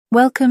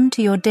Welcome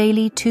to your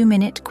daily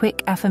 2-minute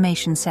quick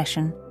affirmation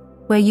session,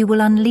 where you will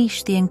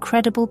unleash the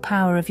incredible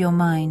power of your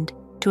mind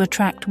to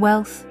attract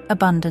wealth,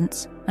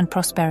 abundance, and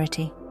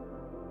prosperity.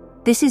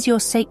 This is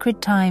your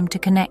sacred time to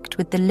connect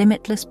with the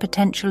limitless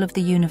potential of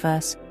the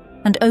universe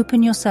and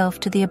open yourself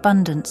to the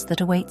abundance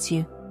that awaits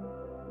you.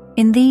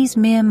 In these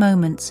mere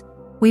moments,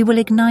 we will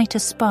ignite a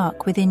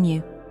spark within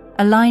you,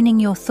 aligning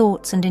your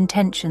thoughts and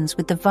intentions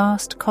with the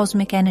vast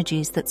cosmic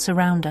energies that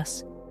surround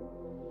us.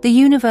 The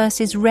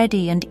universe is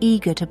ready and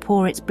eager to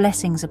pour its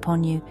blessings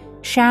upon you,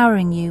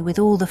 showering you with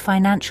all the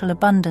financial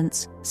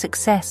abundance,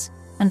 success,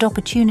 and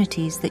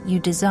opportunities that you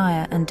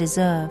desire and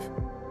deserve.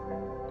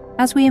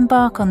 As we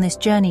embark on this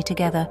journey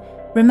together,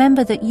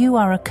 remember that you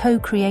are a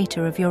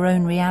co-creator of your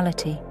own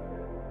reality.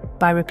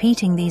 By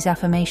repeating these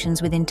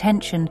affirmations with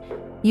intention,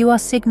 you are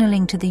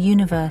signaling to the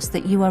universe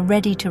that you are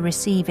ready to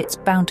receive its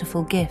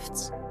bountiful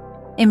gifts.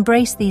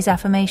 Embrace these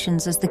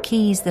affirmations as the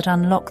keys that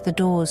unlock the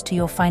doors to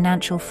your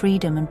financial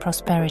freedom and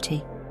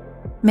prosperity.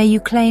 May you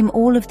claim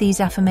all of these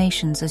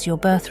affirmations as your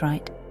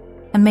birthright,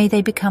 and may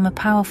they become a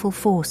powerful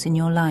force in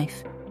your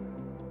life.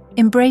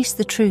 Embrace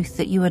the truth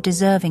that you are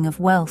deserving of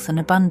wealth and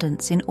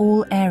abundance in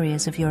all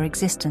areas of your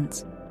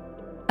existence.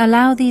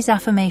 Allow these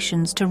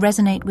affirmations to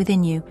resonate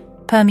within you,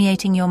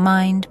 permeating your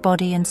mind,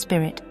 body, and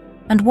spirit,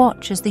 and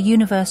watch as the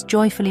universe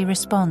joyfully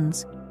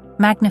responds,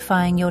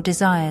 magnifying your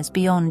desires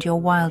beyond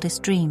your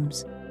wildest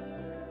dreams.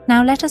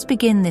 Now let us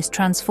begin this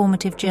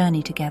transformative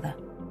journey together.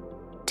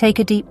 Take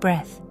a deep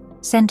breath,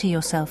 center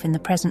yourself in the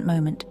present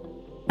moment,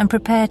 and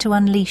prepare to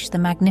unleash the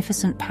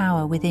magnificent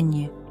power within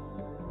you.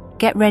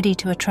 Get ready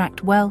to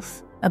attract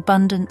wealth,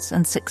 abundance,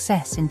 and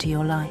success into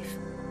your life.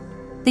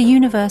 The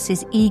universe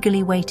is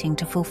eagerly waiting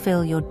to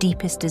fulfill your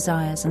deepest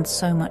desires and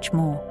so much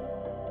more.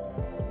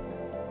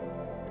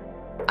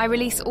 I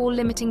release all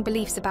limiting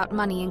beliefs about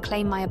money and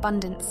claim my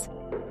abundance.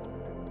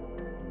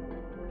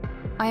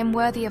 I am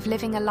worthy of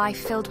living a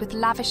life filled with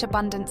lavish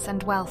abundance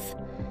and wealth.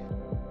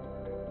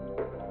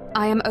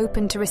 I am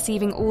open to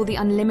receiving all the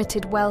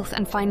unlimited wealth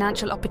and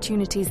financial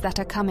opportunities that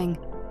are coming.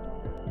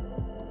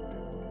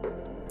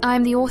 I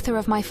am the author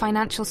of my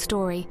financial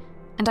story,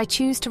 and I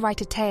choose to write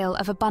a tale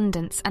of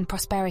abundance and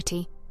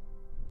prosperity.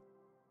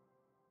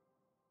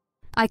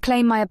 I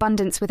claim my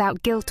abundance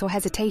without guilt or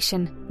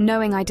hesitation,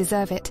 knowing I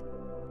deserve it.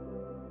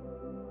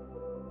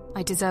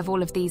 I deserve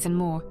all of these and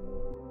more.